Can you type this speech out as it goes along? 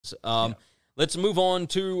Let's move on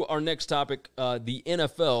to our next topic. The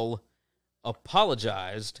NFL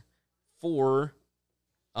apologized for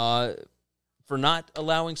not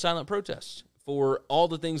allowing silent protests for all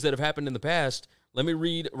the things that have happened in the past. Let me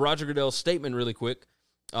read Roger Goodell's statement really quick.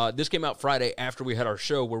 This came out Friday after we had our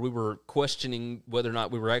show where we were questioning whether or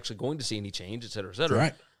not we were actually going to see any change, et cetera, et cetera.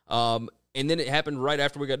 Right. And then it happened right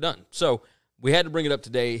after we got done. So we had to bring it up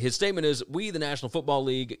today. His statement is, "We, the National Football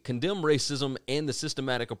League, condemn racism and the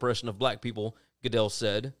systematic oppression of black people," Goodell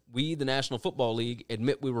said. "We, the National Football League,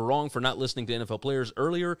 admit we were wrong for not listening to NFL players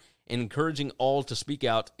earlier and encouraging all to speak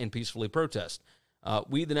out and peacefully protest.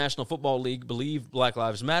 We, the National Football League, believe Black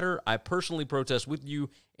Lives Matter. I personally protest with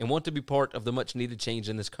you and want to be part of the much-needed change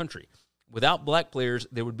in this country. Without black players,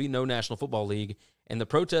 there would be no National Football League, and the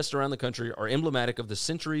protests around the country are emblematic of the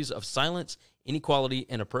centuries of silence, inequality,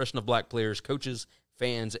 and oppression of black players, coaches,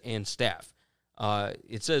 fans, and staff."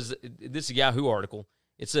 It says, this is a Yahoo article,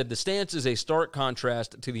 it said, "The stance is a stark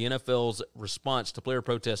contrast to the NFL's response to player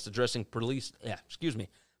protests addressing police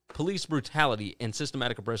brutality and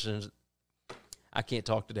systematic oppression." I can't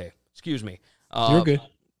talk today. Excuse me. You're good.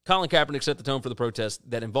 Colin Kaepernick set the tone for the protest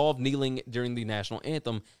that involved kneeling during the national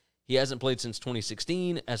anthem. He hasn't played since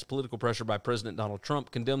 2016 as political pressure by President Donald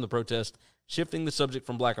Trump condemned the protest, shifting the subject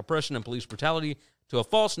from black oppression and police brutality to a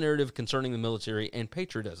false narrative concerning the military and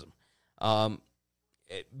patriotism.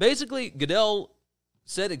 Basically, Goodell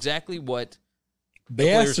said exactly what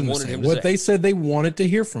they asked him to say, what they said they wanted to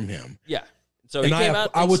hear from him. Yeah. So he came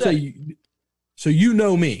out and I would tell you, so you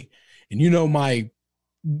know me, and you know my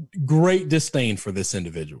great disdain for this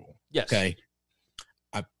individual. Yes. Okay.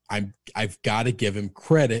 I've got to give him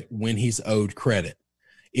credit when he's owed credit.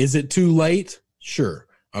 Is it too late? Sure.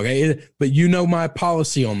 Okay. But you know my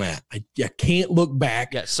policy on that. I can't look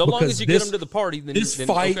back. Yeah. So long as you get him to the party, then this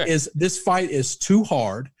fight is too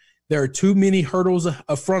hard. There are too many hurdles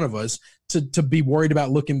in front of us to be worried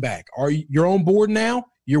about looking back. You're on board now?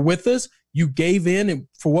 You're with us? You gave in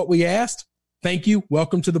for what we asked? Thank you.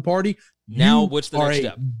 Welcome to the party. Now, what's the next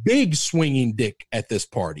step? Big swinging dick at this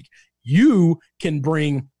party. You can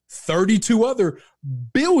bring 32 other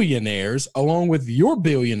billionaires along with your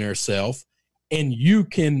billionaire self, and you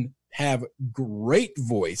can have great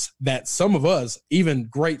voice that some of us, even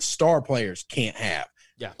great star players, can't have.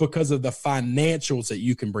 Yeah. Because of the financials that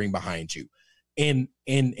you can bring behind you. And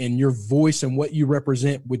your voice and what you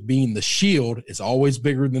represent with being the shield is always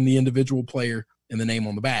bigger than the individual player and the name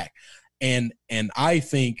on the back. And I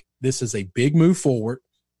think this is a big move forward.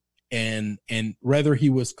 And whether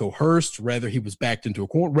he was coerced, whether he was backed into a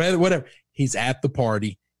corner, whatever, he's at the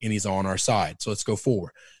party and he's on our side. So let's go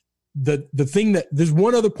forward. The thing that there's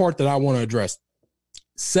one other part that I want to address.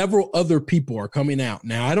 Several other people are coming out.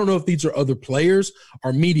 Now, I don't know if these are other players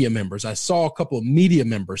or media members. I saw a couple of media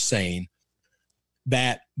members saying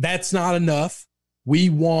that that's not enough. We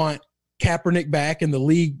want Kaepernick back in the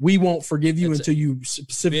league. We won't forgive you until you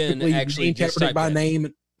specifically name Kaepernick by name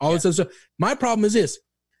and all this other stuff. My problem is this.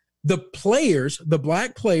 The players, the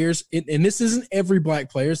black players, and this isn't every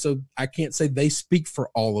black player, so I can't say they speak for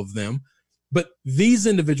all of them, but these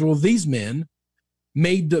individuals, these men,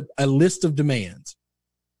 made a list of demands.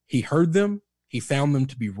 He heard them. He found them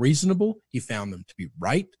to be reasonable. He found them to be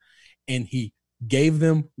right. And he gave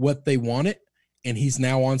them what they wanted. And he's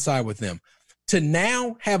now on side with them. To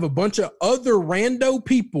now have a bunch of other rando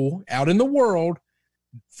people out in the world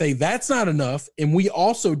say that's not enough, and we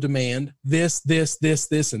also demand this,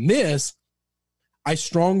 and this, I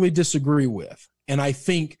strongly disagree with. And I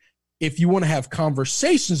think if you want to have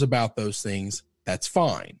conversations about those things, that's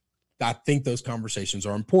fine. I think those conversations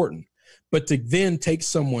are important. But to then take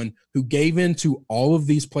someone who gave in to all of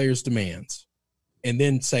these players' demands and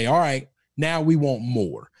then say, all right, now we want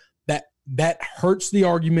more. That hurts the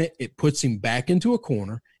argument. It puts him back into a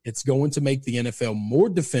corner. It's going to make the NFL more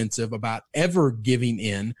defensive about ever giving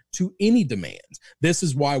in to any demands. This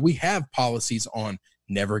is why we have policies on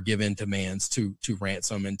never give in demands to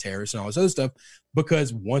ransom and terrorists and all this other stuff,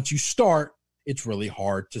 because once you start, it's really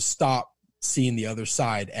hard to stop seeing the other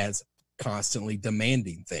side as constantly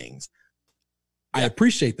demanding things. I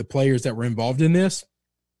appreciate the players that were involved in this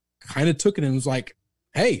kind of took it and was like,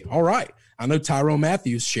 hey, all right. I know Tyrone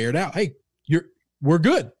Matthews shared out, hey, we're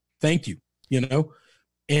good. Thank you. You know,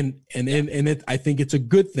 and I think it's a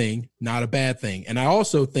good thing, not a bad thing. And I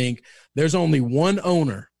also think there's only one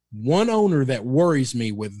owner that worries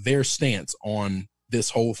me with their stance on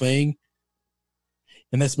this whole thing.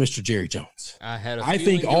 And that's Mr. Jerry Jones. I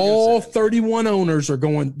think all 31 owners are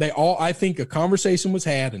going, I think a conversation was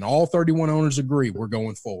had and all 31 owners agree we're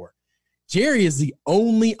going forward. Jerry is the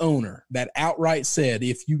only owner that outright said,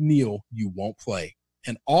 if you kneel, you won't play.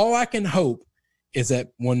 And all I can hope is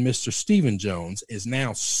that one Mr. Stephen Jones is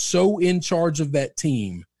now so in charge of that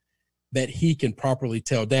team that he can properly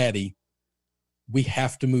tell Daddy, we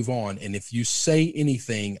have to move on. And if you say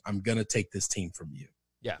anything, I'm going to take this team from you.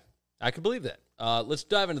 Yeah, I can believe that. Let's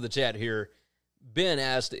dive into the chat here. Ben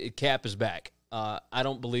asked, Cap is back. I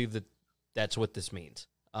don't believe that that's what this means.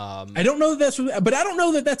 I don't know but I don't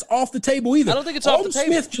know that that's off the table either. I don't think it's off the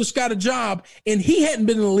table. Smith just got a job, and he hadn't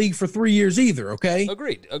been in the league for 3 years either, okay?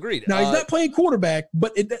 Agreed. Now, he's not playing quarterback,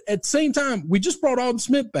 but at the same time, we just brought Alden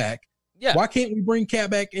Smith back. Yeah. Why can't we bring Cap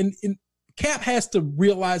back? And Cap has to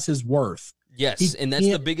realize his worth. Yes, and that's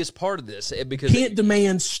the biggest part of this. Because can't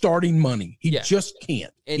demand starting money. He just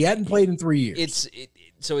can't. And he hadn't played in 3 years.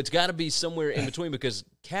 So it's got to be somewhere in between, because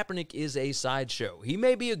Kaepernick is a sideshow. He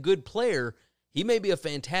may be a good player. He may be a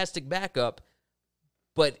fantastic backup,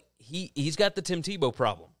 but he's got the Tim Tebow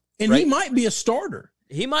problem. And he might be a starter.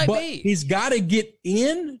 He might be. He's got to get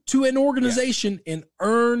into an organization and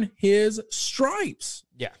earn his stripes.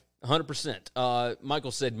 Yeah, 100%.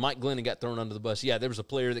 Michael said Mike Glennon got thrown under the bus. Yeah, there was a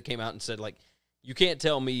player that came out and said, like, you can't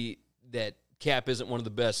tell me that Cap isn't one of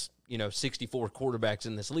the best, 64 quarterbacks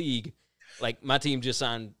in this league. Like, my team just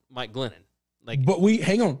signed Mike Glennon. But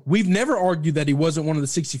we've never argued that he wasn't one of the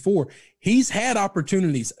 64. He's had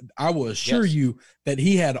opportunities. I will assure you that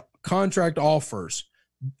he had contract offers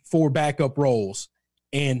for backup roles,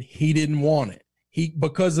 and he didn't want it.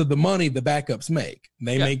 Because of the money the backups make.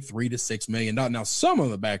 They make $3 to $6 million. Now, some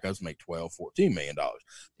of the backups make $12, $14 million.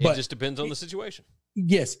 But it just depends on the situation.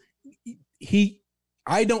 Yes.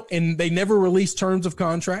 And they never release terms of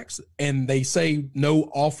contracts, and they say no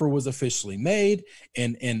offer was officially made.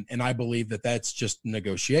 And I believe that that's just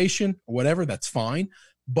negotiation or whatever. That's fine.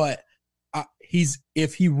 But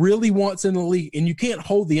if he really wants in the league, and you can't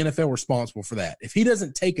hold the NFL responsible for that. If he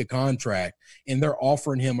doesn't take a contract and they're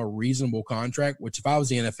offering him a reasonable contract, which if I was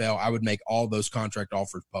the NFL, I would make all those contract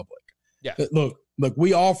offers public. Yeah. But look,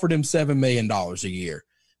 we offered him $7 million a year.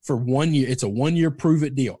 For 1 year, it's a 1 year prove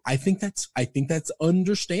it deal. I think that's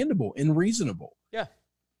understandable and reasonable. Yeah.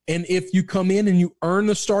 And if you come in and you earn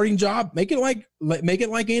the starting job, make it like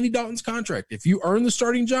Andy Dalton's contract. If you earn the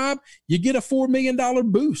starting job, you get a $4 million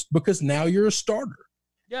boost because now you're a starter.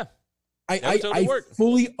 Yeah. I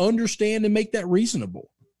fully understand and make that reasonable.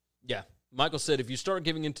 Yeah. Michael said, if you start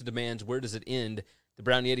giving into demands, where does it end? The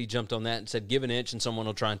Brown Yeti jumped on that and said, give an inch and someone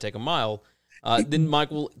will try and take a mile. Then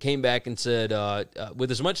Michael came back and said, with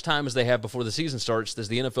as much time as they have before the season starts, does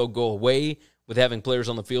the NFL go away with having players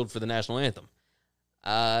on the field for the national anthem?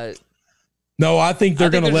 No, I think they're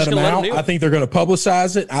going to let them out. I think they're going to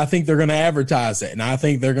publicize it. I think they're going to advertise it. And I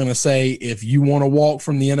think they're going to say, if you want to walk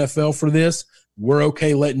from the NFL for this, we're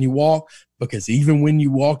okay letting you walk. Because even when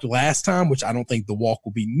you walked last time, which I don't think the walk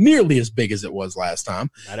will be nearly as big as it was last time.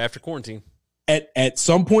 Not after quarantine. At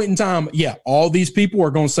some point in time, all these people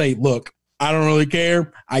are going to say, look, I don't really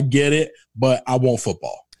care. I get it, but I want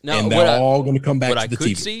football. Now, and they're all going to come back to the TV. What I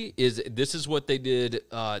could see is this is what they did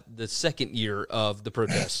the second year of the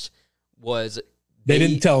protests was they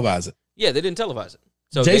didn't televise it. Yeah, they didn't televise it.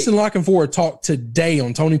 So Jason Lockenford talked today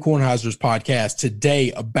on Tony Kornheiser's podcast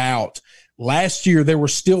today about last year there were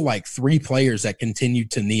still like 3 players that continued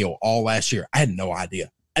to kneel all last year. I had no idea.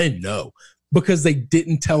 I didn't know because they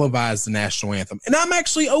didn't televise the national anthem. And I'm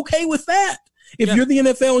actually okay with that. If you're the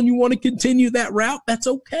NFL and you want to continue that route, that's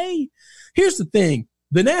okay. Here's the thing.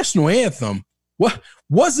 The national anthem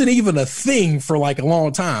wasn't even a thing for like a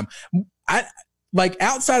long time.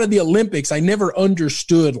 Outside of the Olympics, I never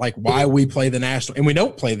understood like why we play the national, and we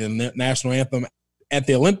don't play the national anthem at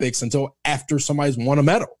the Olympics until after somebody's won a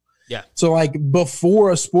medal. Yeah. So like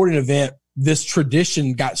before a sporting event, this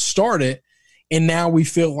tradition got started, and now we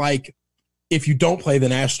feel like if you don't play the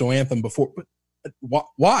national anthem before,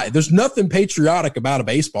 why? There's nothing patriotic about a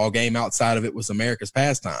baseball game outside of it was America's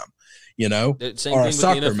pastime, Same or thing a with the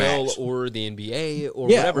soccer NFL match. Or the NBA or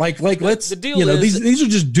whatever. Let's, the deal is, these are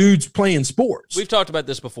just dudes playing sports. We've talked about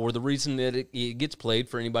this before. The reason that it gets played,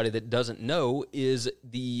 for anybody that doesn't know, is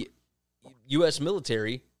the U.S.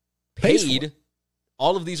 military paid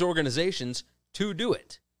all of these organizations to do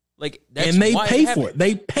it. And they pay for it.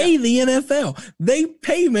 They pay the NFL. They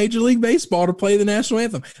pay Major League Baseball to play the national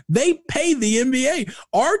anthem. They pay the NBA.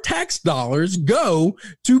 Our tax dollars go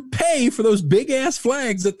to pay for those big ass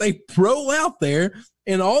flags that they roll out there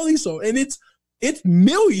and all these. And it's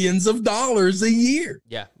millions of dollars a year.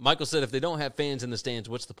 Yeah. Michael said if they don't have fans in the stands,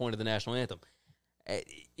 what's the point of the national anthem?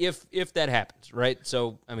 If that happens, right?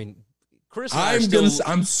 So, I mean, Chris and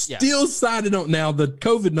I'm still siding on now. The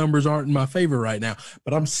COVID numbers aren't in my favor right now,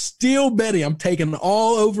 but I'm still betting. I'm taking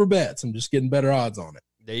all over bets. I'm just getting better odds on it.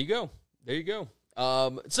 There you go.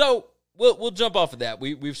 So we'll jump off of that.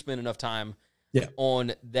 We've spent enough time Yeah.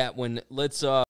 on that one. Let's